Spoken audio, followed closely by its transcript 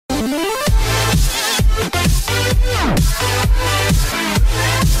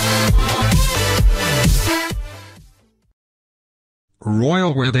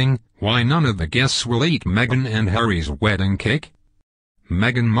Royal wedding, why none of the guests will eat Meghan and Harry's wedding cake?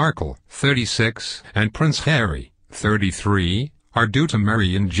 Meghan Markle, 36, and Prince Harry, 33, are due to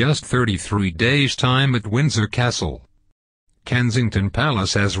marry in just 33 days' time at Windsor Castle. Kensington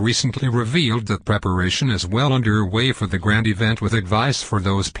Palace has recently revealed that preparation is well underway for the grand event, with advice for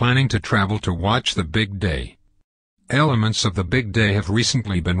those planning to travel to watch the big day. Elements of the big day have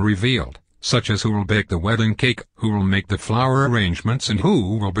recently been revealed, such as who will bake the wedding cake, who will make the flower arrangements, and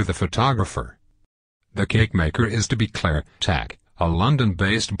who will be the photographer. The cake maker is to be Claire Tack, a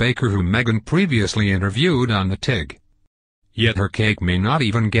London-based baker who Meghan previously interviewed on the TIG. Yet her cake may not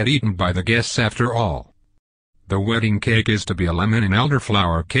even get eaten by the guests after all. The wedding cake is to be a lemon and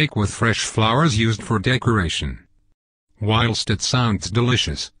elderflower cake with fresh flowers used for decoration. Whilst it sounds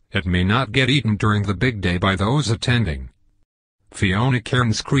delicious, it may not get eaten during the big day by those attending. Fiona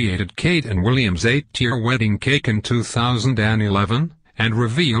Cairns created Kate and William's 8-tier wedding cake in 2011, and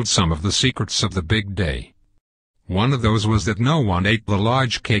revealed some of the secrets of the big day. One of those was that no one ate the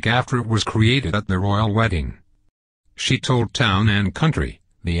large cake after it was created at the royal wedding. She told Town and Country,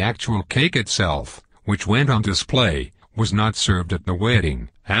 the actual cake itself, which went on display, was not served at the wedding.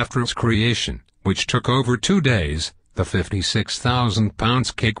 After its creation, which took over 2 days, the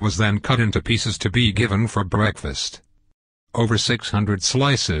 £56,000 cake was then cut into pieces to be given for breakfast. Over 600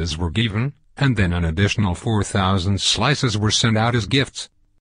 slices were given, and then an additional 4,000 slices were sent out as gifts.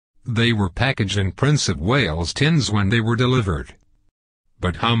 They were packaged in Prince of Wales tins when they were delivered.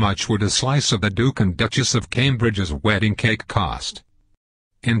 But how much would a slice of the Duke and Duchess of Cambridge's wedding cake cost?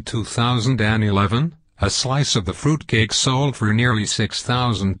 In 2011, a slice of the fruitcake sold for nearly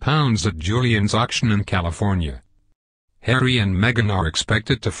 £6,000 at Julien's auction in California. Harry and Meghan are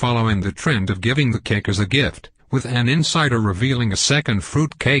expected to follow in the trend of giving the cake as a gift, with an insider revealing a second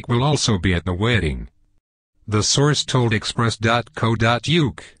fruit cake will also be at the wedding. The source told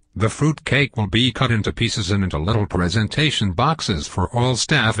Express.co.uk, the fruit cake will be cut into pieces and into little presentation boxes for all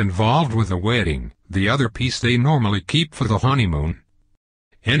staff involved with the wedding, the other piece they normally keep for the honeymoon.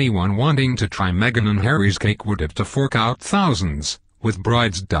 Anyone wanting to try Meghan and Harry's cake would have to fork out thousands, with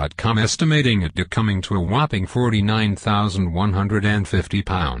Brides.com estimating it to coming to a whopping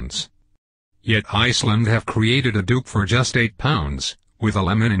 £49,150. Yet Iceland have created a dupe for just £8, with a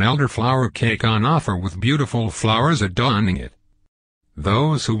lemon and elderflower cake on offer with beautiful flowers adorning it.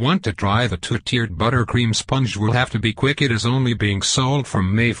 Those who want to try the 2-tiered buttercream sponge will have to be quick. It is only being sold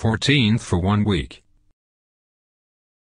from May 14th for 1 week.